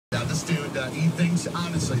dude, he thinks,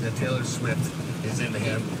 honestly, that Taylor Swift is into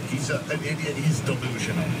him. He's an idiot. He's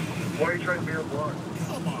delusional. Why are you trying to be a blog?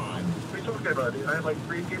 Come on. What are you talking about, dude? I had like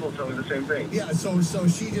 3 people tell me the same thing. Yeah, so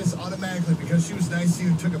she just automatically, because she was nice to you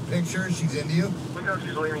and took a picture, she's into you? Look how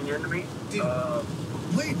she's leaning into me. Dude,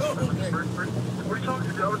 leave. What are you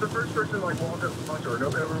talking to? I was the first person to like walk up and talk to her.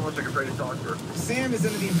 Nobody ever was like afraid to talk to her. Sam is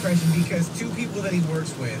under the impression because 2 people that he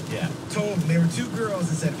works with told him, there were 2 girls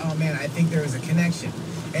and said, oh man, I think there was a connection.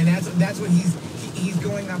 And that's what he's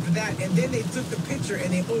going off of that. And then they took the picture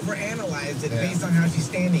and they overanalyzed it based on how she's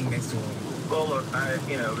standing next to him. Well, look,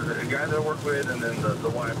 the guy that I work with and then the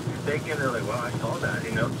wife, they came, they're like, wow, I saw that,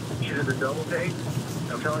 She did the double take.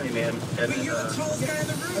 I'm telling you, man. And but you're the tallest guy in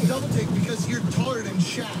the room. A double take because you're taller than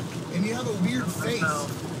Shaq and you have a weird face. No.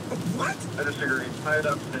 What? I disagree. I had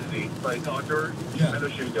opportunity. Like, talk to her. Yeah. I know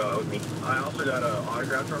she would go out with me. I also got an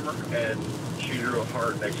autograph from her, and she drew a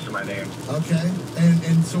heart next to my name. Okay.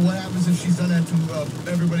 And so what happens if she's done that to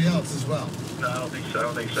everybody else as well? No, I don't think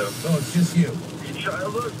so. Oh, it's just you.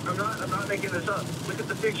 Look, I'm not making this up. Look at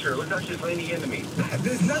the picture. Look how she's leaning into me.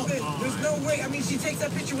 There's nothing. There's no way. I mean, she takes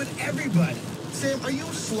that picture with everybody. Sam, are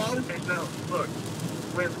you slow? No, look.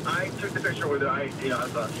 When I took the picture with her, I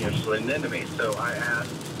thought, she's leaning into me. So I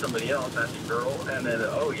asked somebody else, asked a girl, and then,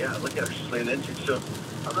 oh yeah, look at her, she's leaning into me. So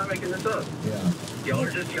I'm not making this up. Yeah. Y'all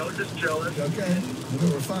are just jealous. Okay.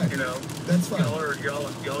 We're fine. That's fine. Y'all are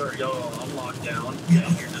on lockdown. Yeah.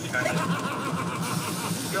 You're just kind of,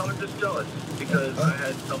 y'all are just jealous because I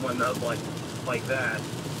had someone that was like that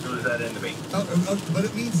who was that into me. But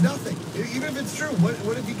it means nothing. Even if it's true,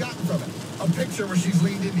 what have you gotten from it? A picture where she's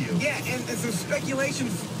leaned into you. Yeah, and some speculation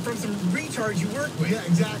from some retards you work with. Yeah,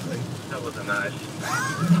 exactly. That wasn't nice.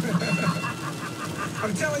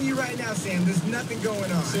 I'm telling you right now, Sam, there's nothing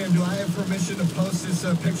going on. Sam, do I have permission to post this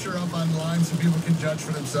picture up online so people can judge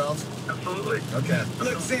for themselves? Absolutely. Okay.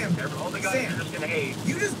 Look, Sam, all the guys are just going to hate.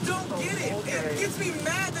 You just don't get it. Okay. It gets me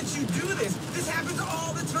mad that you do this. This happens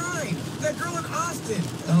all the time. That girl in Austin.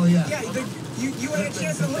 Oh, yeah. Yeah, you had a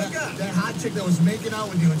chance to hook up. That hot chick that was making out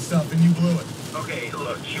with you and stuff, and you blew it. Okay,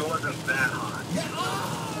 look, she wasn't that hot. Yeah.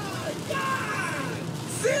 Oh, my God.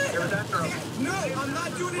 Sit. It was after a No, I'm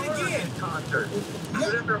not doing it again. concert. It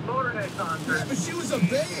was after a Motorhead concert. Yeah, but she was a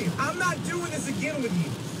babe. I'm not doing this again with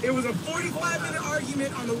you. It was a 45-minute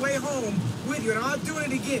argument on the way home with you, and I'm not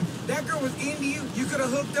doing it again. That girl was into you. You could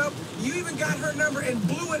have hooked up. You even got her number and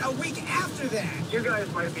blew it a week after that. You guys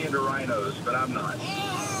might be into rhinos, but I'm not.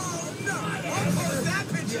 Oh, no. I'll post that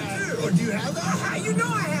picture, too. Oh, do you have that? How you know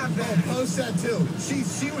I have that? Oh, post that, too. She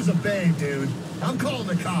was a babe, dude. I'm calling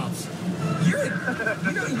the cops.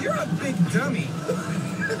 You're a big dummy.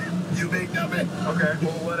 You big dummy. Okay,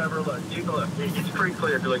 well, whatever. Look, it's pretty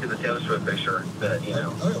clear if you look at the Taylor Swift picture that,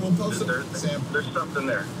 Okay, we'll post it, Sam. There's something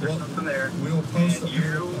there. There's something there. We will post and it.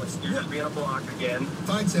 you're just being a block again.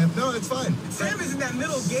 Fine, Sam. No, it's fine. Sam is in that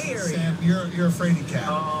middle gay area. Sam, you're a fraidy cat.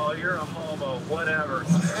 Oh, you're a homo. Whatever.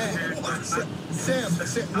 Sam,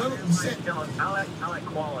 I like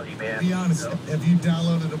quality, man. be honest. Have you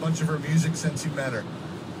downloaded a bunch of her music since you met her?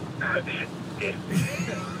 And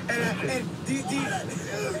do you sing it?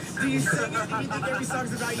 Do you think every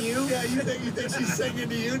song's about you? Yeah, you think she's singing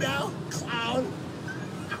to you now? Clown.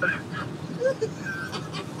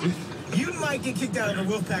 You might get kicked out of the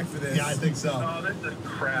wolfpack for this. Yeah, I think so. Oh, this is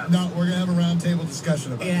crap. No, we're going to have a roundtable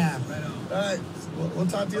discussion about it. Yeah. All right. We'll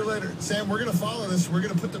talk to you later. Sam, we're going to follow this. We're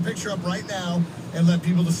going to put the picture up right now and let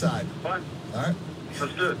people decide. Fine. All right?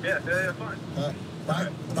 Let's do it. Yeah, fine. All right. Bye.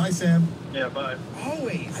 Bye, Sam. Yeah, bye.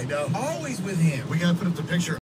 Always. I know. Always with him. We got to put up the picture.